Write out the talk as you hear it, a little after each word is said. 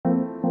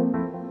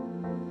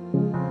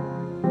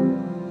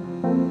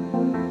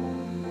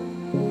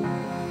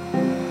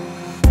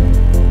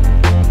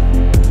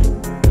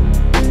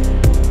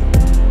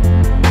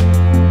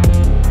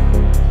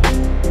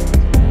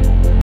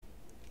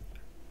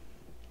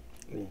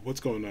What's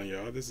going on,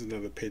 y'all? This is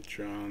another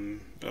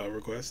Patreon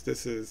request.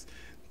 This is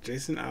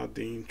Jason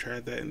Aldean,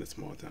 Tried That in a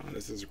Small Town.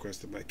 This is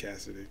requested by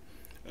Cassidy.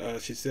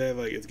 She said,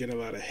 like, it's getting a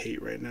lot of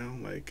hate right now.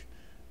 Like,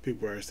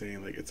 people are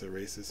saying, like, it's a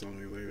racist song,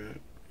 like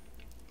that.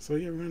 So,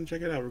 yeah, we're going to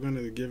check it out. We're going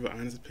to give an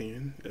honest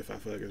opinion if I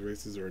feel like it's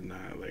racist or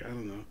not. Like, I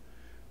don't know.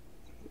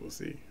 We'll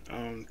see.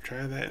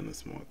 Try That in a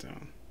Small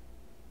Town.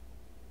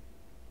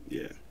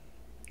 Yeah.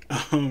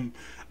 I don't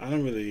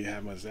really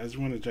have much. I just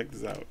want to check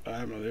this out. I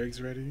have my lyrics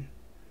ready.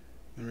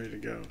 I'm ready to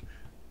go.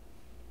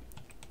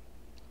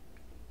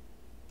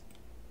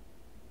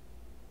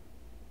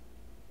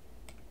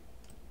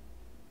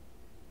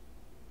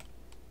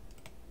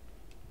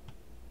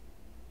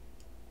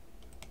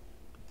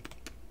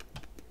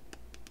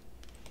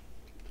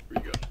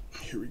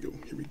 Here we go.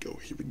 Here we go.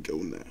 Here we go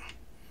now.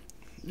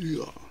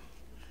 Yeah.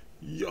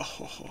 Yeah.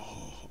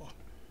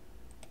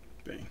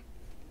 Bang.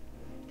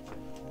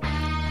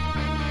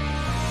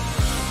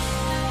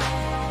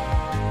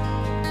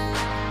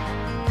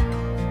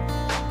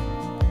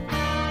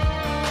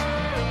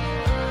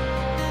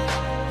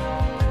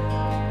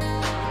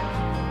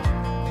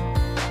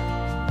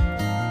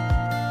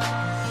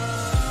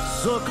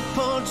 Sucker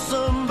punch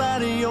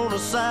somebody on a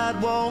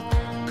sidewalk,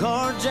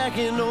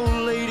 carjacking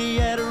old lady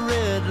at a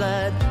red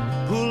light,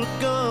 pull a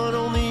gun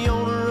on the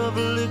owner of a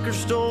liquor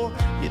store.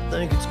 You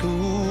think it's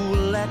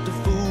cool, act a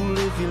fool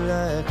if you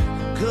like,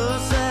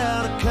 cuss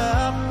out a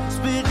cop,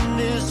 spit in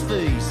his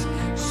face,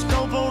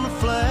 stomp on the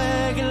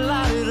flag and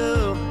light it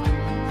up.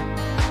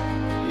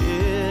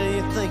 Yeah,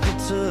 you think you're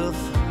tough.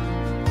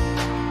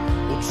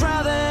 Well,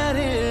 try that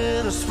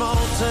in a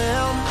small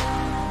town,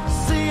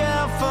 see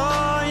how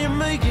far you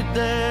make it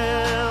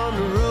down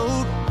the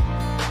road.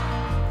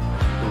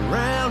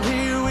 Around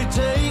here we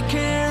take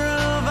care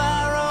of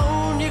our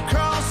own. You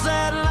cross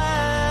that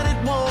line,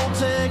 it won't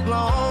take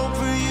long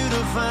for you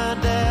to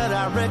find out.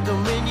 I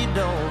recommend you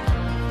don't.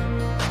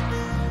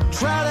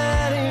 Try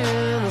that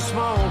in a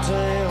small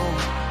town.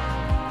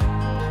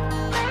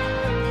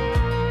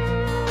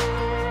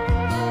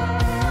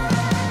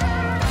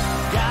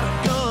 Got a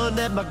gun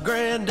that my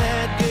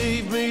granddad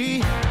gave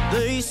me.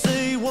 They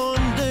say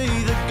one day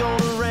they're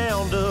gonna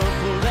round up.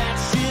 Well, that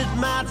shit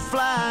might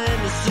fly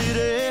in the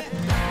city.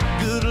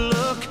 Good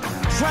luck,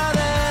 try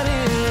that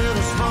in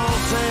a small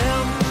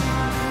town.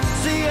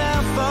 See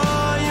how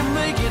far you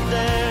make it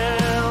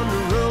down the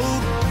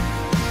road.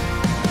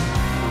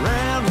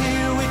 Around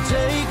here we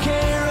take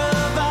care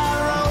of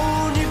our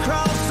own. You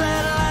cross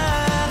that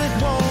line, it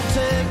won't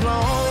take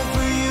long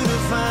for you to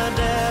find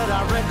out.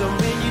 I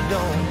recommend you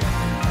don't.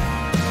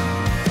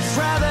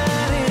 Try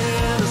that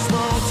in a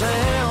small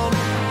town,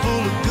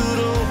 full of good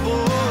old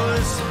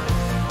boys,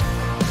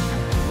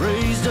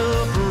 raised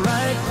up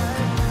right.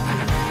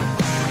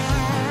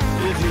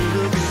 If you're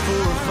looking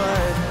for a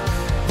fight,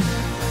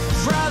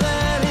 try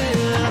that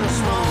in a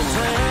small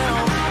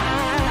town.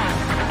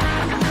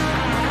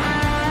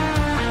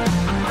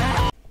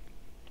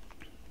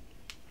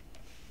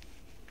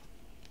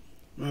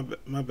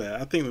 My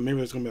bad. I think that maybe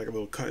there's gonna be like a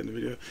little cut in the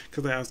video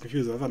because I was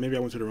confused. I thought maybe I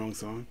went to the wrong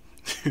song.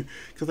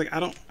 Because like I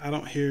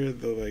don't hear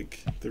the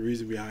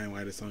reason behind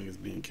why the song is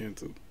being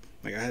canceled.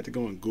 Like I had to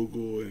go on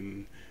Google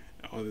and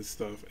all this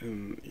stuff,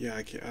 and yeah,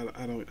 I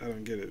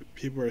don't get it.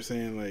 People are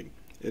saying like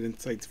it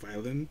incites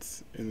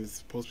violence and it's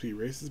supposed to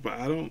be racist, but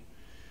I'm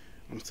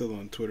still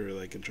on Twitter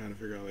like and trying to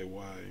figure out like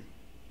why.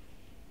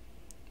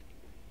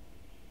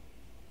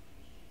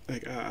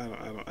 Like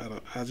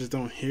I just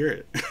don't hear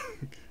it.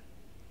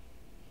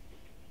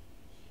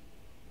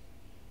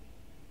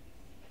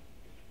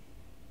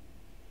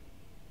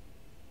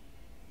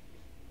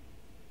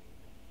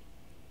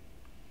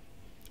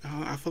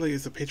 I feel like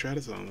it's a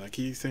patriotic song. Like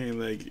he's saying,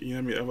 like, you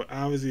know what I mean?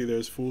 Obviously,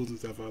 there's fools and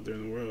stuff out there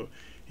in the world.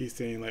 He's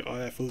saying like all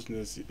that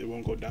foolishness, it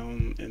won't go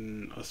down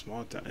in a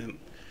small town. And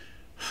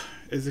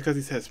is it because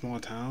he said small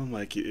town?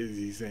 Like, is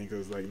he saying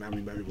because like not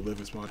many black people live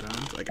in small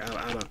towns? Like I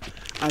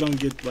don't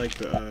get like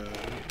the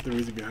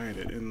reason behind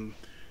it, and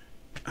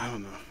I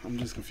don't know. I'm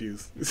just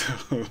confused.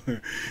 So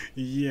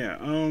yeah,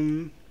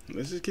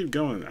 let's just keep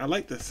going. I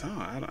like the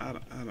song. I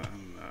don't know.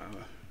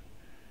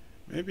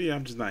 Maybe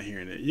I'm just not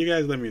hearing it. You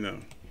guys let me know.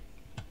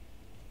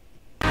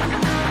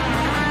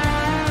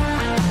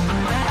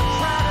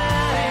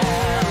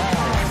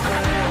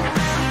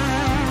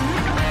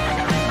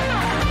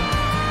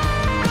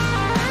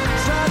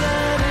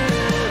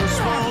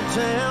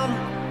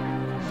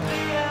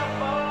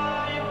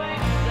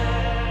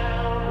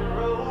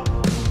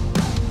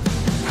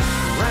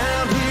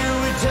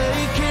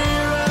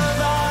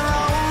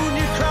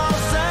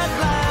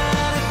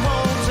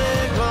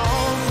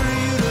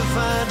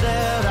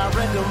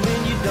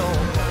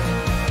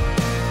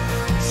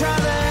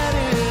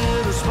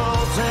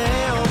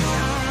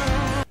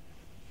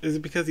 Is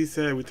it because he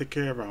said we took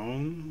care of our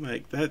own?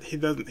 Like that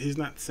he's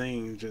not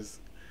saying just,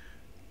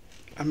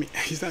 I mean,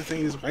 he's not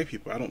saying just white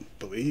people. I don't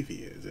believe he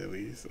is, at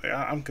least. Like,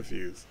 I'm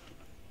confused.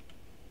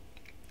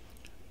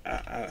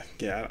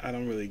 Yeah, I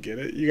don't really get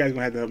it. You guys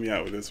gonna have to help me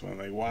out with this one.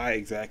 Like, why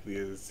exactly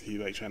is he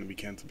like trying to be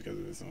canceled because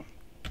of this song?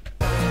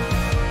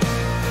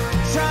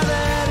 Try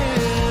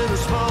that in a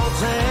small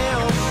town.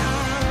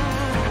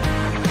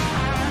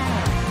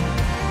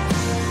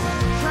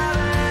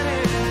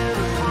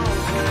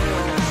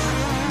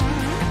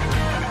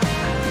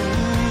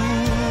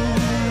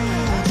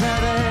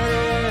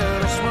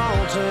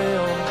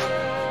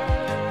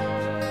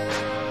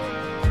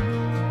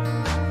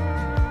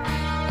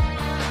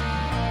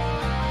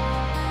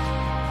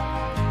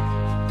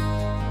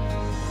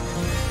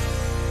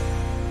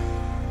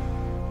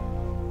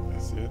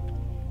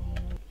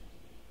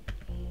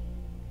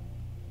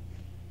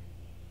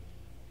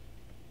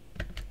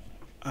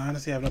 I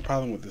honestly have no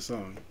problem with the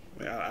song.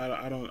 Like,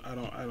 I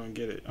don't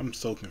get it. I'm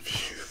so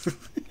confused.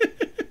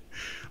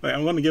 Like,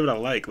 I'm gonna give it a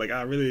like. Like,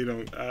 I really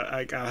don't.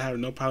 I have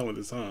no problem with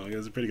the song.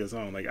 It's a pretty good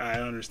song. Like,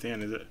 I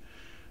understand it.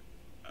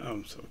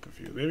 I'm so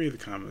confused. Maybe the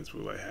comments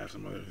will like have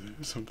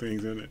some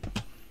things in it.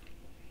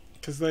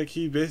 Cause like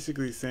he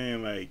basically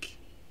saying like,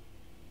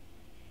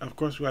 of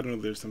course we gotta know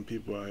there's some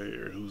people out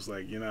here who's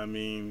like, you know what I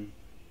mean,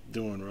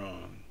 doing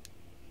wrong.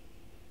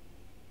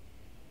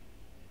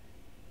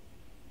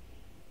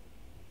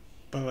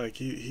 But like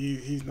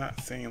he's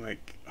not saying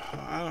like,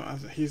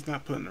 he's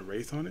not putting a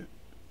race on it.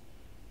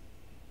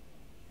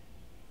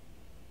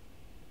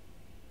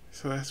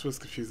 So that's what's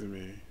confusing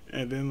me.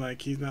 And then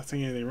like he's not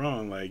saying anything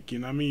wrong. Like, you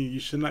know what I mean, you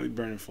should not be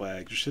burning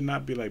flags. You should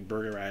not be like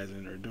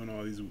burglarizing or doing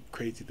all these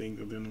crazy things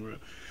in the world.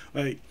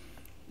 Like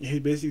he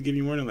basically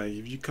giving you warning. Like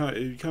if you come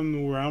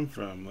to where I'm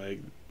from,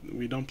 like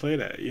we don't play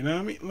that. You know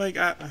what I mean? Like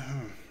I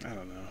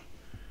don't know.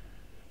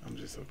 I'm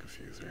just so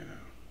confused right now.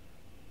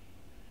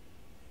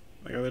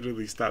 Like I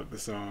literally stopped the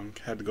song,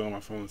 had to go on my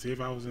phone see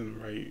if I was in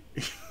the right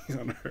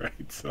on the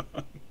right song.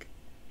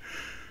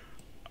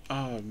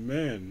 Oh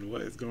man,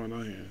 what is going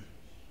on here?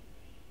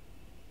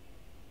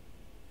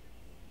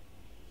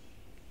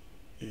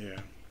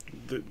 Yeah,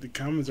 the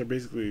comments are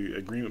basically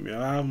agreeing with me. A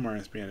lot of them are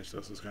in Spanish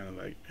though, so it's kind of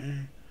like,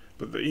 eh.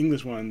 But the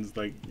English ones,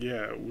 like,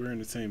 yeah, we're in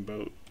the same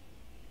boat.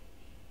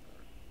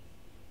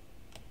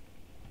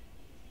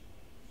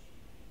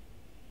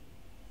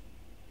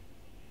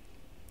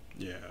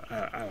 Yeah,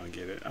 I don't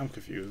get it. I'm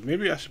confused.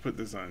 Maybe I should put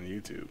this on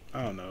YouTube.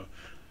 I don't know.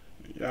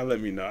 Y'all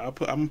let me know. I'm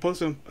gonna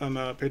post it on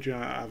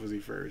Patreon obviously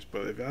first,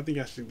 but if I think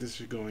this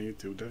should go on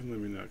YouTube, definitely let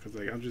me know because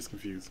like I'm just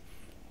confused.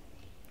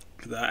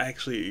 Because I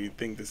actually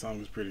think the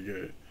song is pretty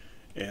good,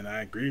 and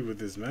I agree with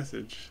this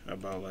message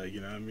about like, you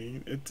know what I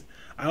mean.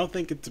 I don't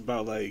think it's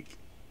about like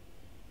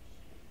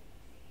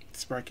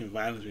sparking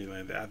violence or anything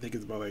like that. I think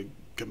it's about like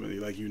community,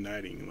 like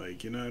uniting,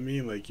 like, you know what I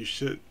mean. Like you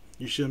shouldn't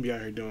be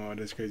out here doing all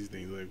this crazy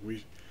things. Like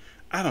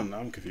I don't know.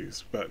 I'm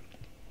confused, but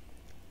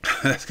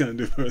that's gonna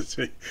do for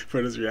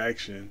this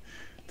reaction.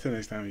 Till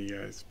next time, you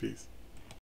guys. Peace.